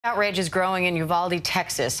Outrage is growing in Uvalde,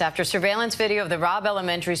 Texas, after surveillance video of the Robb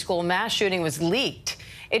Elementary school mass shooting was leaked.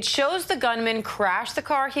 It shows the gunman crash the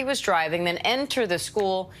car he was driving, then enter the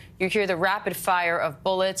school. You hear the rapid fire of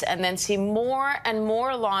bullets and then see more and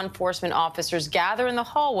more law enforcement officers gather in the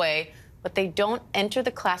hallway, but they don't enter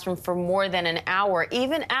the classroom for more than an hour,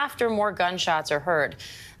 even after more gunshots are heard.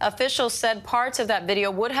 Officials said parts of that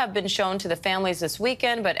video would have been shown to the families this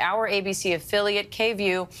weekend, but our ABC affiliate,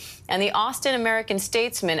 KVUE, and the Austin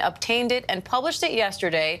American-Statesman obtained it and published it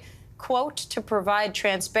yesterday, quote, to provide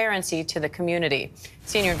transparency to the community.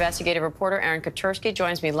 Senior investigative reporter Aaron Katersky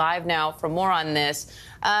joins me live now for more on this.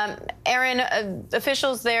 Aaron,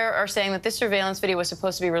 officials there are saying that this surveillance video was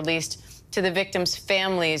supposed to be released to the victims'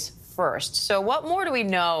 families first. So what more do we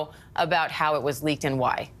know about how it was leaked and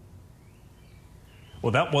why?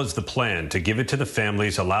 Well, that was the plan, to give it to the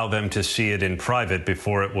families, allow them to see it in private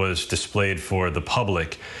before it was displayed for the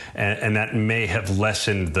public. And that may have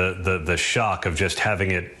lessened the shock of just having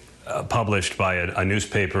it published by a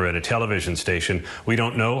newspaper and a television station. We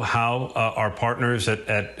don't know how our partners at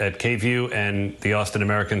KVUE and the Austin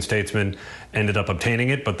American-Statesman ended up obtaining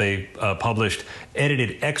it, but they published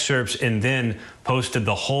edited excerpts and then posted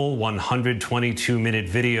the whole 122-minute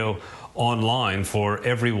video online for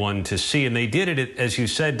everyone to see. And they did it, as you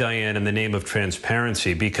said, Diane, in the name of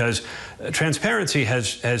transparency, because transparency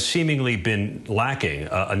has seemingly been lacking.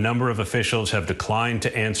 A number of officials have declined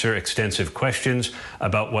to answer extensive questions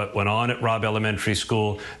about what went on at Robb Elementary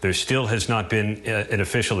School. There still has not been an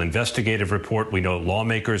official investigative report. We know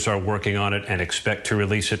lawmakers are working on it and expect to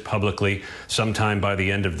release it publicly sometime by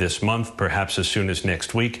the end of this month, perhaps as soon as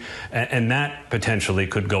next week. And that potentially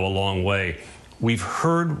could go a long way. We've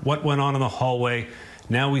heard what went on in the hallway.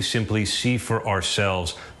 Now we simply see for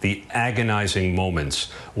ourselves the agonizing moments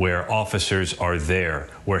where officers are there,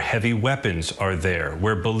 where heavy weapons are there,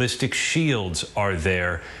 where ballistic shields are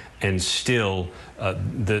there, and still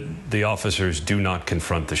the officers do not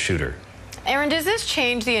confront the shooter. Aaron, does this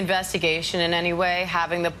change the investigation in any way,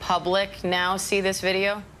 having the public now see this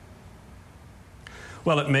video?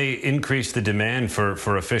 Well, it may increase the demand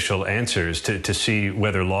for official answers to see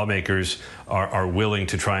whether lawmakers are willing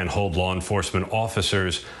to try and hold law enforcement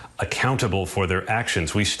officers accountable for their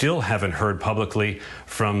actions. We still haven't heard publicly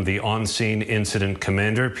from the on-scene incident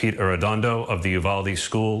commander, Pete Arredondo of the Uvalde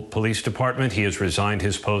School Police Department. He has resigned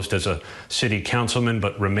his post as a city councilman,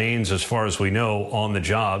 but remains, as far as we know, on the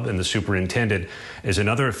job. And the superintendent is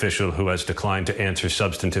another official who has declined to answer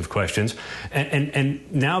substantive questions.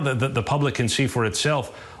 And now the public can see for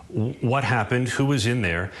itself what happened, who was in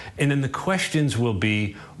there, and then the questions will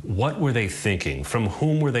be, what were they thinking? From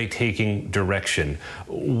whom were they taking direction?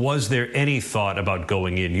 Was there any thought about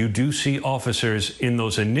going in? You do see officers in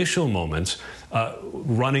those initial moments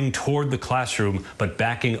running toward the classroom, but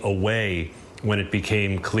backing away when it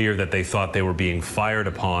became clear that they thought they were being fired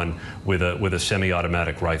upon with a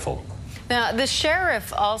semi-automatic rifle. Now, the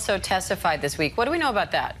sheriff also testified this week. What do we know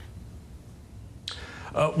about that?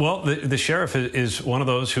 Well, the sheriff is one of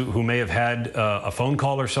those who may have had a phone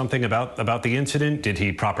call or something about the incident. Did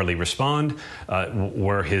he properly respond?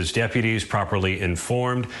 Were his deputies properly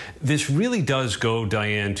informed? This really does go,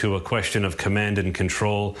 Diane, to a question of command and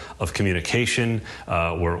control of communication.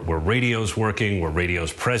 Were radios working? Were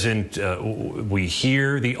radios present? We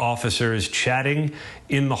hear the officers chatting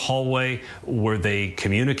in the hallway. Were they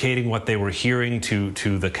communicating what they were hearing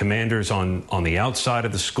to the commanders on the outside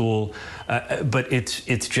of the school? But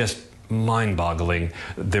it's just mind-boggling.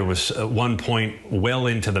 There was one point well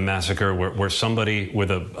into the massacre where somebody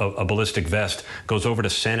with a ballistic vest goes over to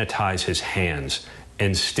sanitize his hands,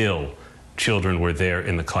 and still children were there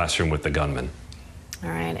in the classroom with the gunman. All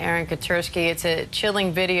right, Aaron Katersky, it's a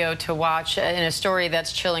chilling video to watch in a story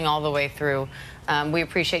that's chilling all the way through. We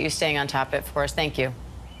appreciate you staying on top of it for us. Thank you.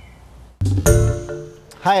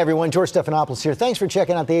 Hi, everyone. George Stephanopoulos here. Thanks for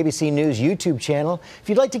checking out the ABC News YouTube channel. If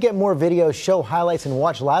you'd like to get more videos, show highlights, and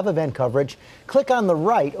watch live event coverage, click on the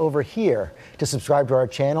right over here to subscribe to our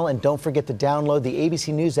channel. And don't forget to download the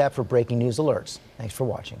ABC News app for breaking news alerts. Thanks for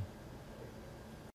watching.